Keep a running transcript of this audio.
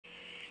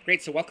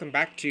Great, so welcome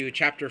back to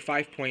chapter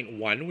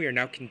 5.1. We are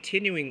now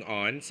continuing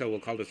on, so we'll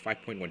call this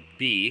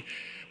 5.1b.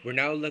 We're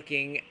now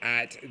looking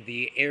at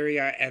the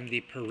area and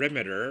the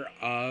perimeter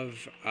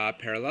of a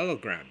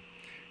parallelogram.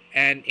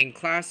 And in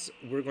class,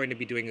 we're going to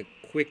be doing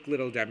a quick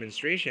little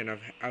demonstration of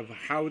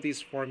how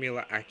these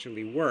formula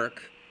actually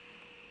work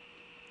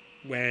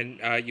when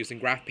using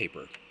graph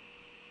paper.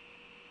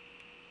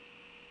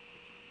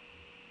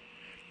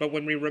 But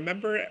when we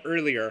remember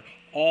earlier,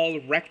 all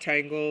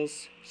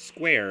rectangles,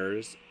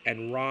 squares,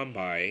 and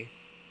rhombi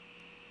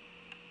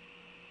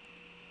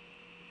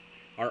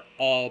are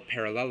all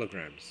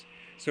parallelograms.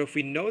 So if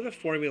we know the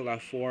formula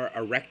for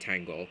a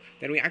rectangle,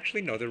 then we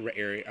actually know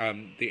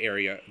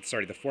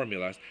the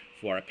formula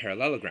for a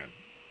parallelogram.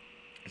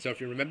 So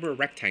if you remember a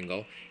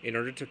rectangle, in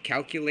order to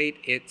calculate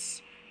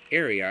its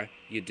area,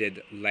 you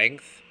did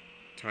length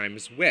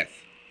times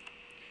width.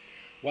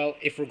 Well,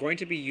 if we're going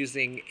to be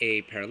using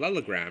a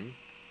parallelogram,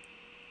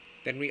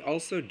 then we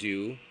also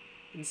do,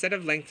 instead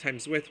of length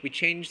times width, we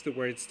change the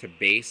words to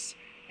base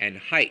and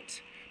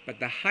height. But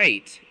the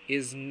height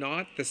is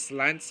not the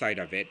slant side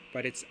of it,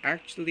 but it's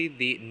actually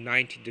the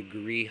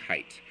 90-degree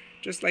height.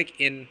 Just like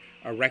in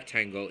a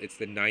rectangle, it's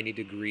the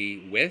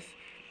 90-degree width.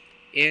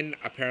 In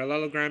a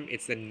parallelogram,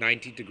 it's the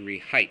 90-degree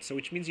height. So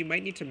which means you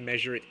might need to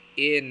measure it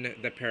in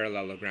the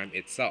parallelogram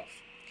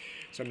itself.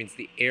 So it means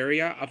the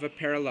area of a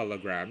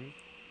parallelogram,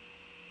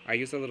 I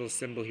use a little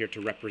symbol here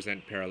to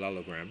represent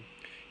parallelogram,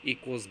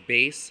 equals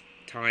base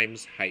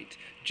times height.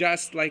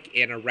 Just like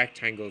in a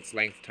rectangle, it's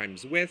length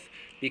times width.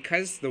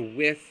 Because the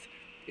width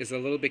is a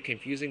little bit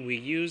confusing, we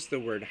use the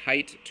word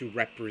height to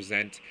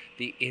represent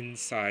the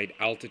inside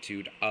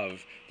altitude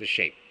of the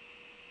shape.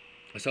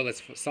 So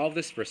let's solve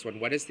this first one.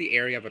 What is the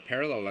area of a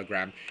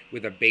parallelogram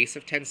with a base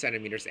of 10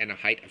 centimeters and a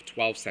height of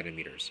 12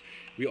 centimeters?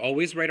 We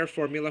always write our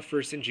formula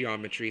first in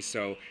geometry,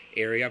 so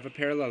area of a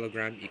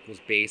parallelogram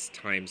equals base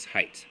times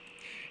height.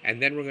 And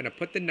then we're going to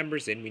put the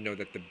numbers in. We know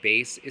that the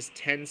base is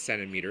 10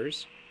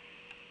 centimeters,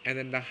 and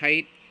then the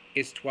height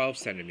is 12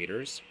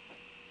 centimeters.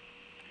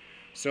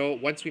 So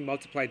once we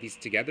multiply these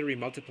together, we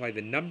multiply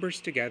the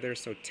numbers together.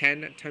 So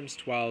 10 times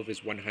 12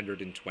 is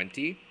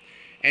 120.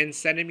 And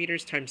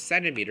centimeters times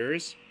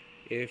centimeters,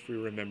 if we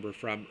remember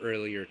from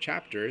earlier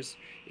chapters,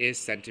 is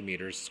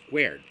centimeters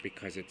squared,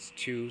 because it's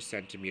 2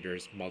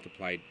 centimeters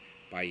multiplied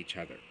by each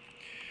other.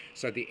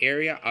 So the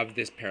area of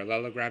this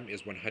parallelogram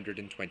is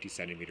 120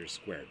 centimeters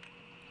squared.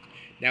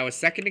 Now a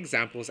second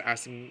example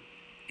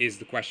is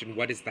the question,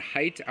 what is the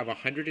height of a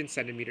 100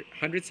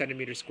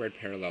 centimeter squared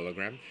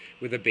parallelogram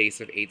with a base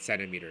of 8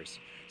 centimeters?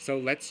 So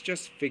let's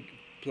just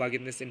plug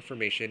in this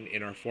information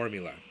in our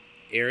formula.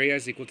 Area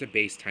is equal to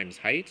base times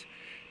height.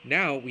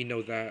 Now we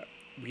know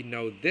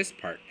this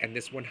part, and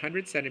this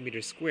 100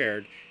 centimeters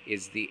squared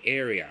is the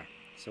area.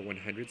 So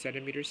 100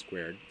 centimeters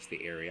squared is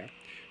the area.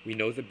 We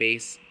know the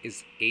base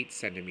is 8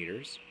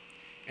 centimeters,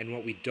 and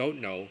what we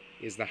don't know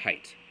is the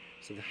height.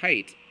 So the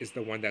height is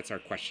the one that's our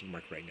question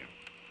mark right now.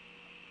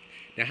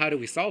 Now how do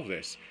we solve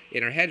this?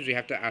 In our heads we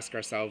have to ask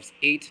ourselves,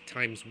 8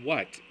 times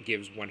what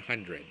gives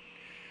 100?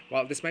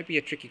 Well, this might be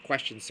a tricky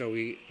question, so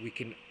we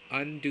can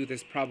undo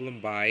this problem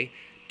by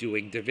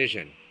doing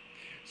division.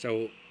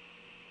 So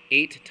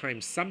 8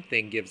 times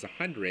something gives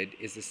 100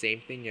 is the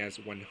same thing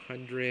as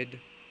 100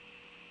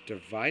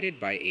 divided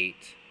by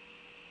 8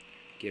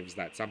 gives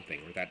that something,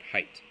 or that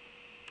height.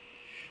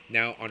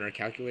 Now on our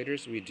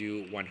calculators, we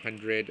do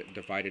 100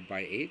 divided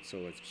by 8. So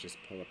let's just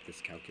pull up this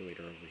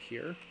calculator over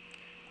here.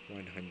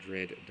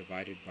 100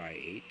 divided by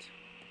 8.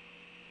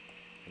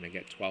 And I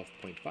get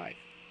 12.5.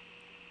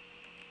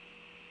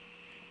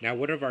 Now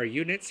what are our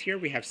units here?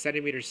 We have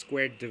centimeters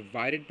squared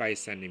divided by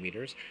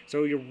centimeters.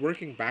 So you're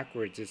working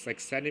backwards. It's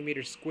like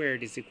centimeters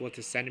squared is equal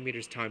to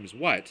centimeters times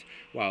what?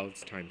 Well,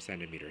 it's times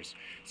centimeters.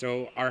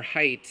 So our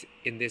height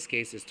in this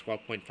case is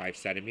 12.5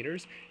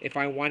 centimeters. If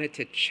I wanted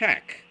to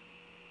check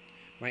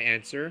my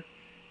answer,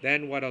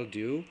 then what I'll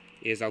do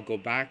is I'll go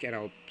back and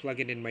I'll plug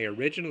it in my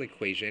original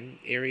equation.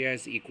 Area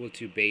is equal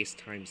to base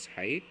times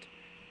height.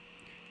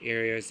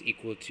 Area is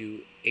equal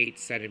to 8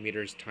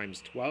 centimeters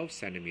times 12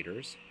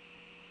 centimeters.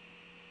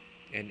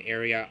 And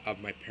area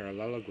of my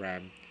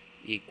parallelogram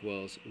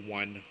equals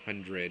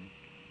 100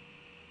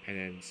 and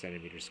then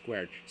centimeters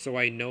squared. So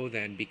I know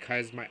then,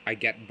 because I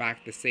get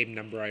back the same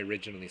number I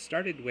originally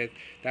started with,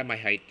 that my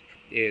height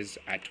is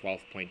at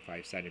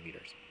 12.5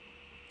 centimeters.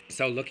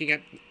 So looking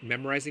at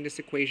memorizing this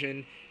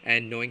equation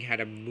and knowing how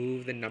to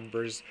move the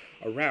numbers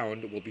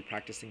around, we'll be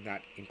practicing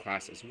that in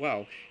class as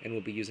well, and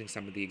we'll be using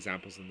some of the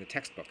examples in the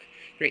textbook.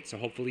 Great, so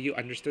hopefully you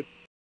understood